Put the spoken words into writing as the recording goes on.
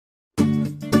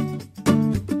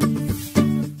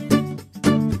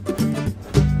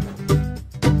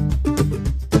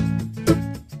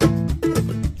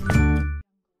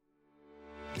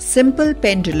Simple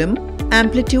pendulum,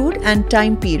 amplitude and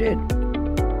time period.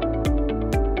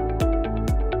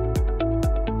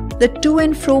 The to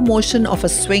and fro motion of a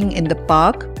swing in the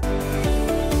park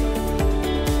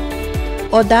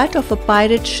or that of a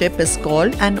pirate ship is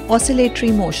called an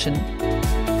oscillatory motion.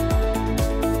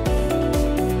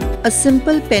 A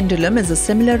simple pendulum is a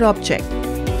similar object.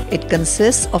 It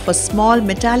consists of a small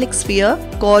metallic sphere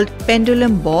called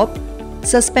pendulum bob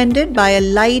suspended by a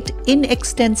light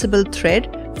inextensible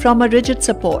thread from a rigid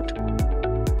support.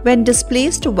 When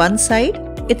displaced to one side,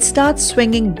 it starts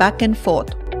swinging back and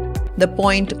forth. The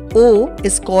point O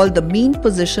is called the mean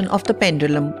position of the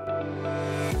pendulum.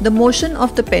 The motion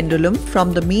of the pendulum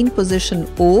from the mean position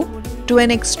O to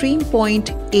an extreme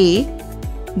point A,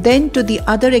 then to the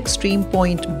other extreme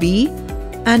point B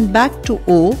and back to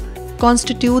O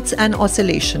constitutes an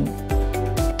oscillation.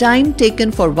 Time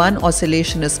taken for one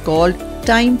oscillation is called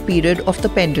time period of the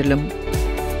pendulum.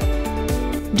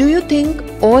 Do you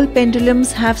think all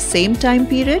pendulums have same time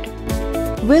period?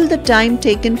 Will the time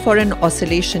taken for an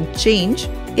oscillation change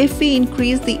if we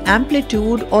increase the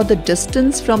amplitude or the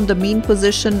distance from the mean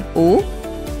position O?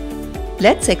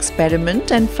 Let's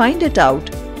experiment and find it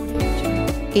out.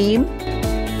 Aim: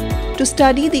 to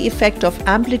study the effect of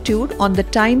amplitude on the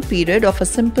time period of a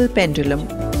simple pendulum.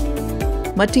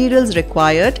 Materials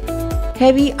required: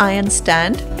 heavy iron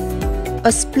stand,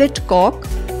 a split cork,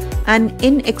 an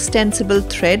inextensible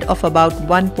thread of about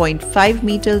 1.5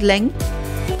 meters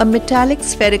length, a metallic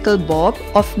spherical bob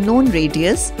of known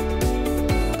radius,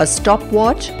 a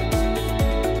stopwatch,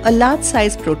 a large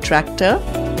size protractor,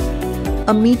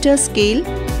 a meter scale,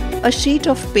 a sheet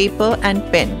of paper and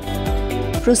pen.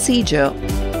 Procedure: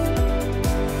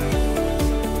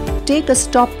 take a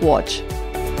stopwatch.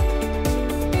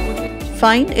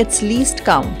 Find its least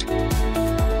count.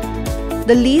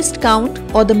 The least count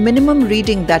or the minimum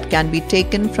reading that can be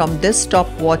taken from this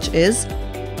stopwatch is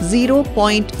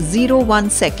 0.01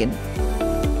 second.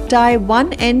 Tie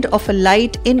one end of a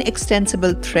light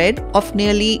inextensible thread of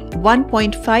nearly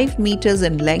 1.5 meters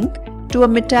in length to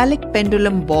a metallic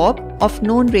pendulum bob of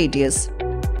known radius.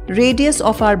 Radius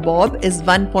of our bob is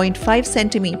 1.5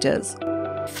 centimeters.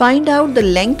 Find out the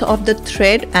length of the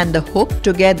thread and the hook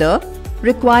together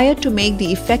required to make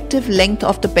the effective length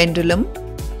of the pendulum.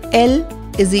 L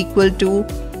is equal to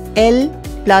L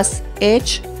plus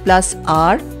H plus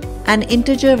R, an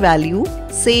integer value,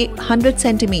 say 100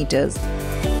 centimeters.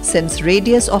 Since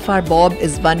radius of our bob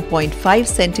is 1.5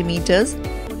 centimeters,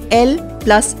 L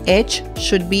plus H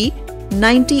should be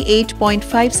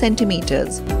 98.5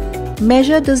 centimeters.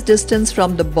 Measure this distance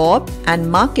from the bob and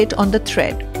mark it on the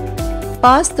thread.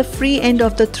 Pass the free end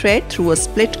of the thread through a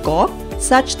split cork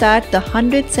such that the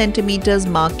 100 centimeters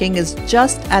marking is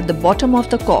just at the bottom of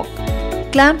the cork.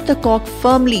 Clamp the cork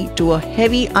firmly to a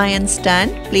heavy iron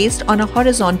stand placed on a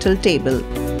horizontal table.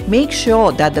 Make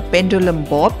sure that the pendulum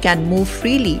bob can move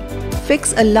freely.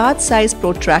 Fix a large size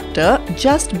protractor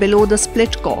just below the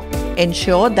split cork.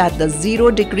 Ensure that the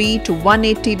 0 degree to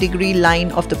 180 degree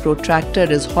line of the protractor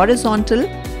is horizontal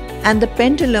and the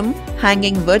pendulum,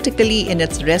 hanging vertically in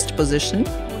its rest position,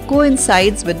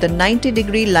 coincides with the 90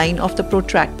 degree line of the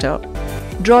protractor.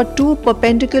 Draw two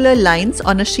perpendicular lines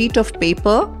on a sheet of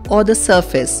paper or the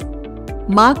surface.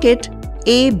 Mark it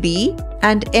AB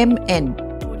and MN.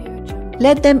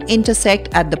 Let them intersect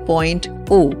at the point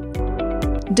O.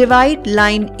 Divide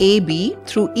line AB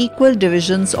through equal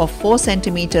divisions of 4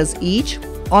 centimeters each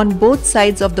on both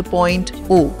sides of the point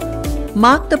O.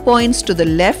 Mark the points to the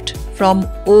left from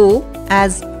O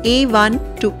as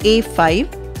A1 to A5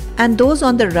 and those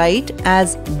on the right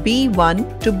as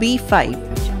B1 to B5.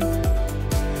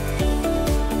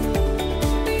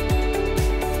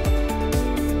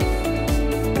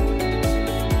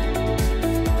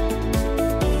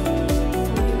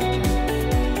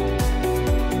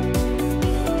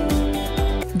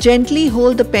 Gently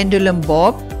hold the pendulum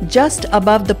bob just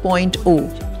above the point O.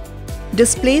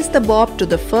 Displace the bob to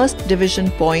the first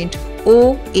division point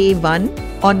OA1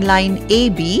 on line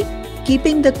AB,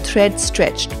 keeping the thread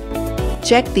stretched.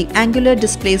 Check the angular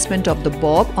displacement of the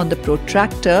bob on the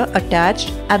protractor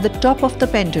attached at the top of the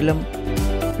pendulum.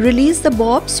 Release the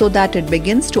bob so that it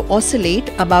begins to oscillate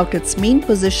about its mean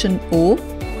position O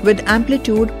with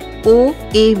amplitude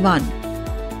OA1.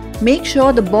 Make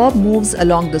sure the bob moves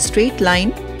along the straight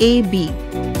line AB.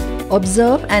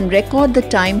 Observe and record the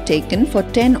time taken for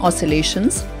 10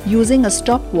 oscillations using a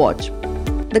stopwatch.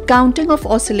 The counting of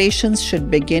oscillations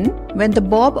should begin when the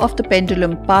bob of the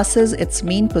pendulum passes its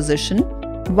mean position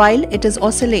while it is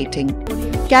oscillating.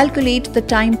 Calculate the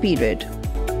time period.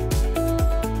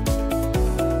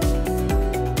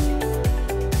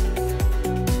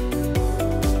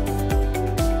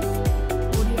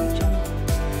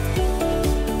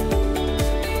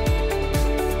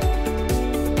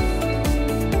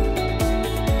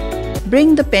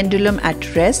 Bring the pendulum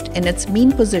at rest in its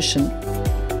mean position.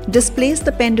 Displace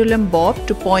the pendulum bob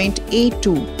to point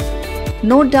A2.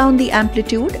 Note down the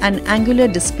amplitude and angular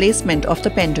displacement of the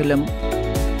pendulum.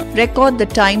 Record the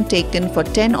time taken for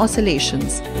 10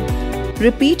 oscillations.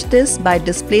 Repeat this by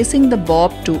displacing the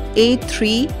bob to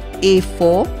A3,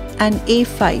 A4 and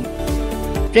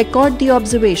A5. Record the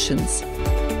observations.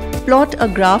 Plot a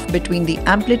graph between the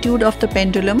amplitude of the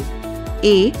pendulum,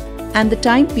 A, and the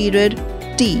time period,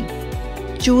 T.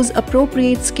 Choose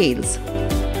appropriate scales.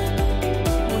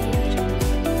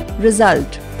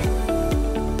 Result.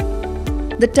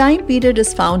 The time period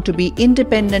is found to be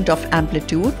independent of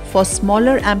amplitude for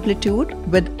smaller amplitude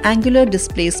with angular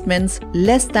displacements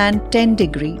less than 10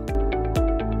 degree.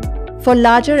 For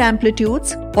larger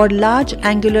amplitudes or large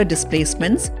angular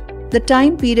displacements, the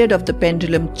time period of the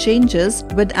pendulum changes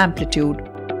with amplitude.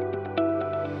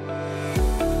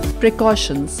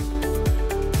 Precautions.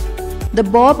 The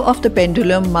bob of the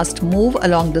pendulum must move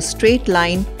along the straight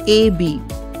line AB.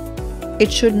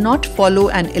 It should not follow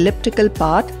an elliptical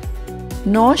path,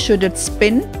 nor should it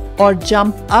spin or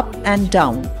jump up and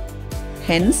down.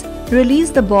 Hence, release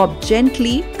the bob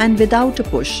gently and without a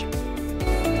push.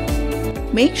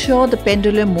 Make sure the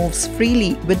pendulum moves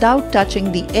freely without touching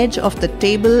the edge of the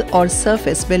table or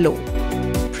surface below.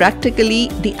 Practically,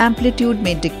 the amplitude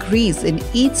may decrease in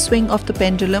each swing of the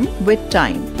pendulum with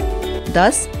time.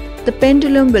 Thus, the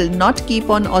pendulum will not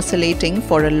keep on oscillating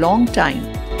for a long time.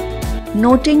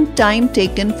 Noting time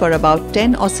taken for about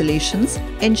 10 oscillations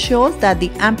ensures that the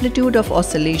amplitude of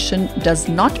oscillation does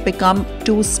not become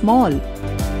too small.